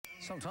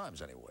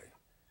Sometimes, anyway.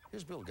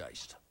 Here's Bill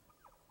Geist.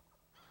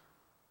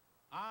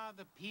 Ah,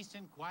 the peace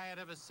and quiet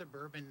of a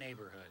suburban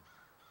neighborhood.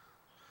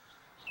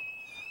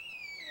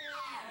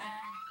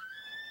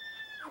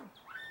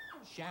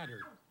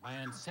 Shattered by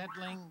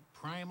unsettling,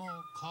 primal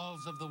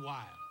calls of the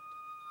wild.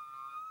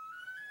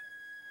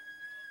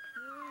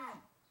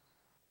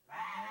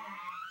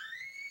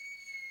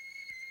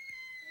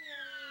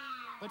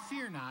 But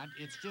fear not,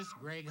 it's just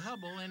Greg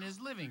Hubbell in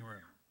his living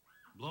room,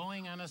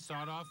 blowing on a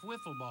sawed-off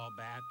wiffle ball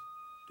bat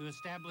to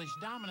establish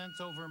dominance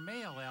over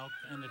male elk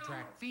and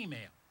attract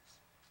females.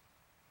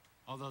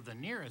 Although the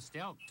nearest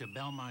elk to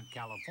Belmont,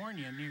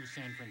 California, near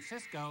San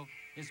Francisco,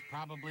 is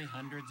probably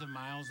hundreds of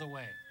miles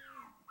away.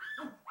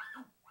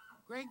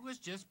 Greg was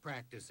just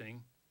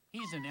practicing.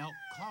 He's an elk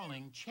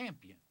calling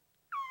champion.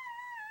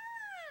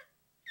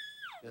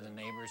 Do the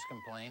neighbors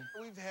complain?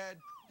 We've had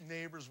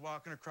neighbors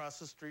walking across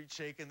the street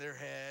shaking their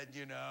head,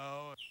 you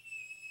know.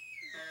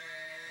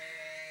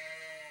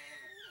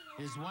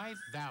 His wife,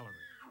 Valerie.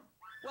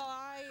 Well,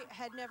 I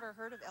had never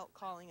heard of elk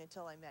calling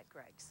until I met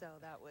Greg, so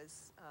that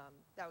was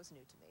new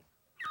to me.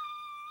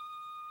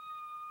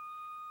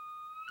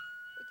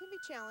 It can be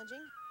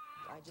challenging.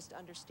 I just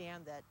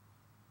understand that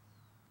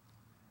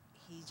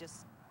he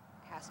just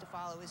has to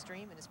follow his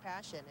dream and his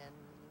passion and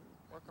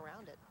work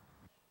around it.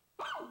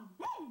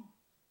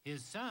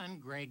 His son,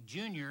 Greg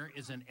Jr,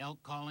 is an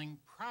elk calling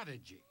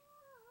prodigy.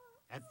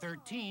 At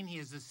 13, he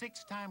is a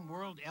 6-time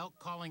World Elk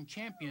Calling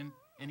Champion,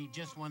 and he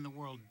just won the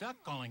World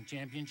Duck Calling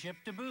Championship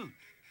to boot.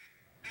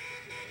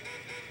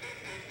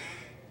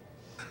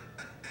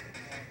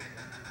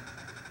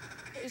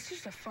 It's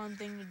just a fun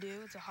thing to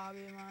do. It's a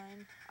hobby of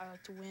mine. I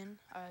like to win.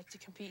 I like to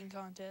compete in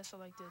contests. I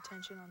like the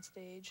attention on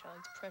stage. I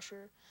like the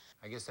pressure.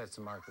 I guess that's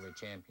the mark of a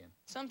champion.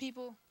 Some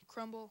people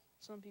crumble.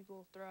 Some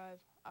people thrive.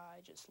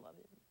 I just love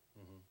it.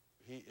 Mm-hmm.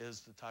 He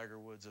is the Tiger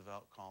Woods of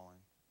elk calling.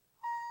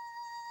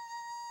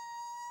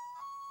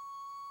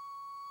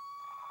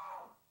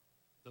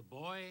 The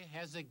boy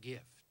has a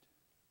gift.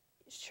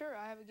 Sure,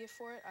 I have a gift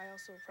for it. I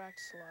also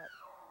practice a lot.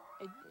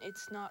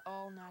 It's not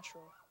all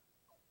natural.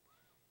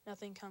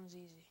 Nothing comes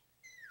easy.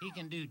 He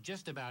can do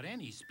just about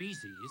any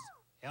species: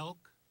 elk,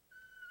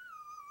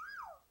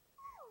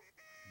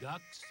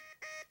 ducks,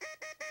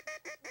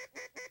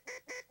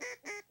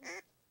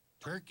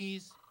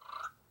 turkeys,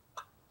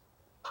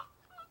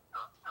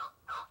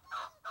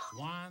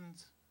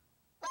 swans.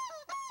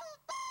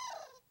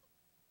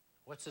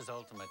 What's his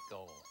ultimate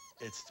goal?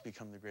 It's to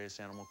become the greatest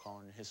animal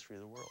caller in the history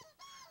of the world.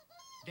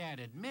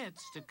 Dad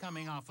admits to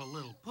coming off a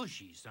little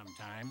pushy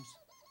sometimes.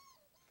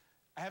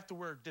 I have to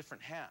wear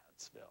different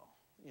hats, Bill.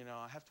 You know,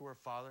 I have to wear a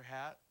father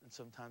hat, and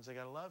sometimes I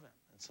gotta love him.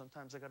 And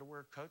sometimes I gotta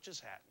wear a coach's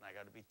hat, and I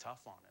gotta be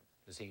tough on him.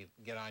 Does he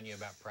get on you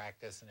about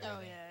practice and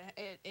everything?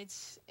 Oh, yeah,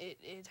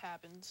 it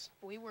happens.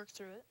 We work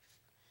through it.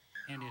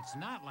 And it's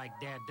not like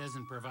Dad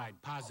doesn't provide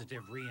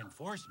positive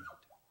reinforcement.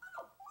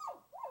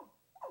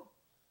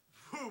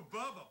 Whew,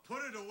 Bubba,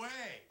 put it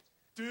away.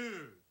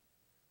 Dude.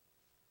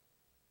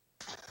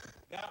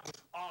 That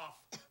was off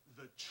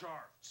the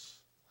charts.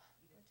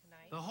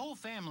 The whole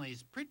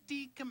family's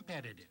pretty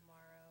competitive.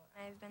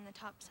 I've been the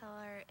top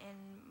seller in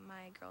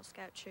my Girl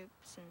Scout troop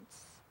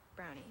since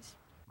brownies.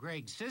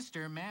 Greg's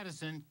sister,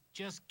 Madison,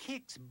 just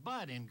kicks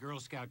butt in Girl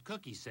Scout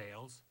cookie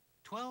sales.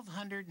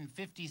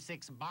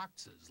 1,256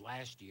 boxes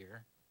last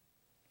year.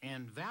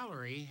 And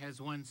Valerie has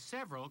won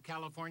several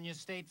California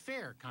State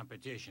Fair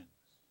competitions.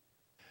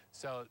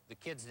 So the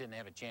kids didn't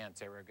have a chance.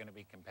 They were going to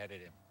be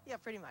competitive. Yeah,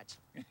 pretty much.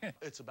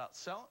 It's about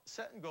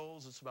setting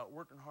goals. It's about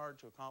working hard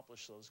to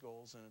accomplish those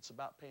goals, and it's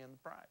about paying the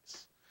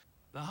price.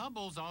 The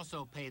Hubbles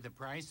also pay the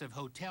price of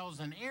hotels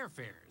and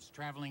airfares,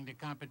 traveling to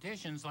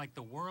competitions like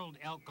the World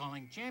Elk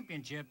Calling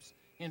Championships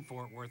in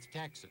Fort Worth,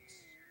 Texas.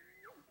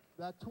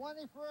 The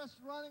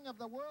 21st running of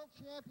the World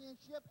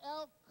Championship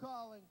Elk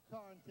Calling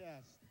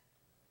Contest.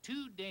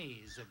 2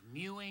 days of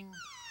mewing,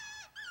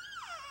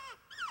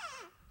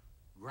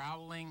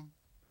 growling,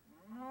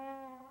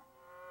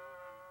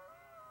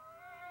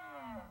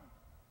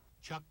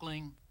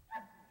 chuckling,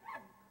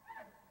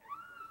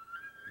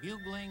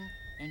 bugling,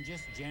 and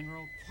just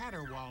general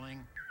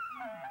caterwauling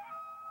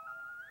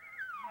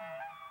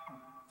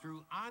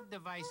through odd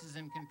devices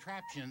and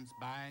contraptions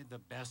by the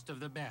best of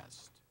the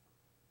best.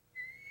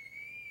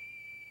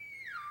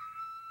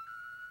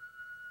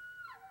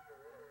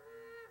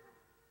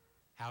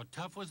 How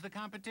tough was the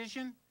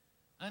competition?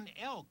 An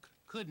elk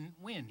couldn't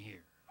win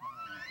here.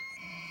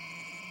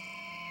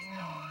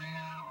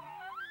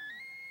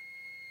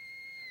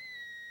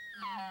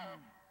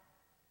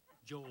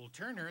 Joel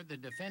Turner, the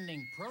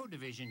defending Pro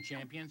Division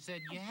champion, said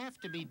you have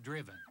to be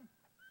driven.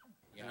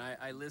 And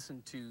I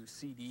listen to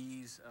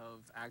CDs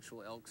of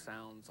actual elk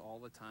sounds all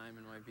the time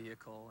in my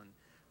vehicle, and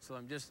so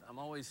I'm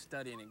always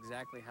studying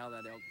exactly how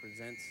that elk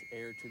presents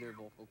air to their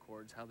vocal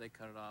cords, how they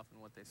cut it off,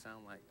 and what they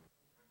sound like.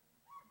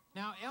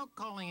 Now, elk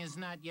calling is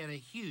not yet a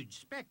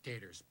huge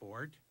spectator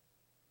sport.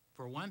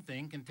 For one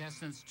thing,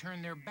 contestants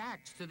turn their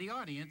backs to the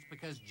audience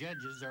because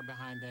judges are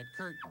behind that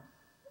curtain.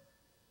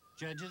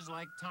 Judges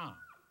like Tom.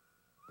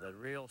 The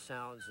real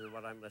sounds are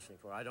what I'm listening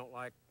for. I don't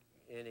like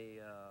any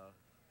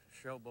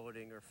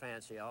showboating or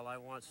fancy. All I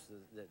want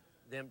is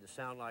them to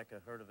sound like a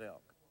herd of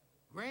elk.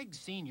 Greg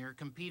Sr.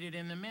 competed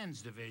in the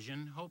men's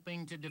division,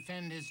 hoping to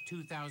defend his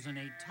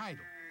 2008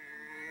 title.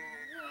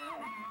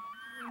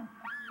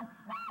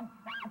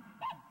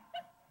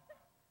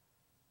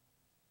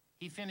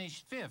 He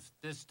finished 5th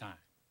this time.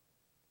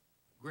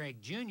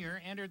 Greg Jr.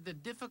 entered the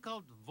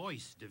difficult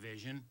voice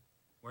division,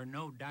 where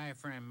no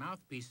diaphragm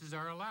mouthpieces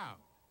are allowed.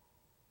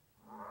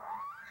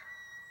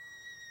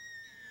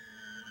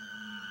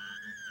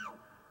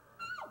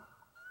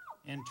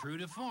 And true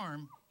to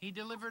form, he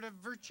delivered a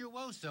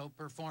virtuoso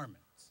performance.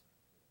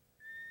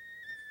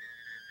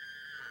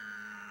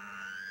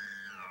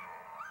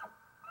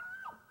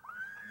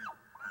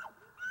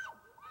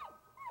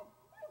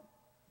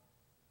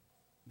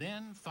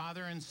 Then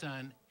father and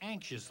son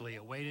anxiously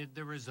awaited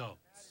the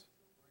results.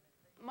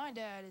 My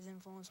dad has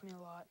influenced me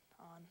a lot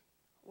on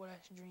what I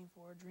should dream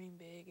for. Dream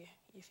big.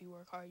 If you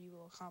work hard, you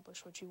will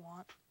accomplish what you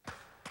want.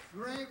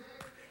 Greg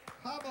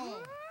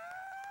Hubbell.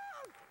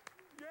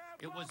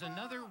 It was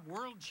another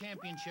world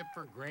championship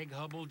for Greg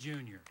Hubbell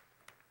Jr.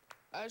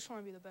 I just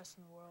want to be the best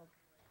in the world.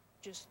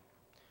 Just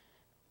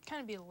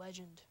kind of be a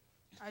legend.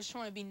 I just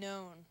want to be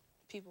known.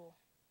 People.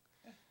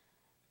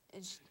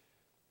 It's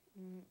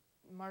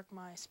mark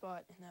my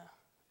spot in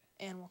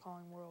the animal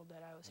calling world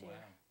that I was here.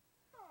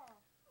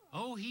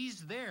 Oh,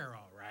 he's there,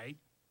 all right.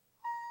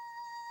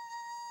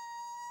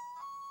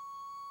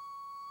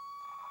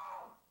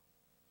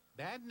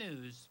 Bad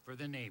news for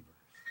the neighbors.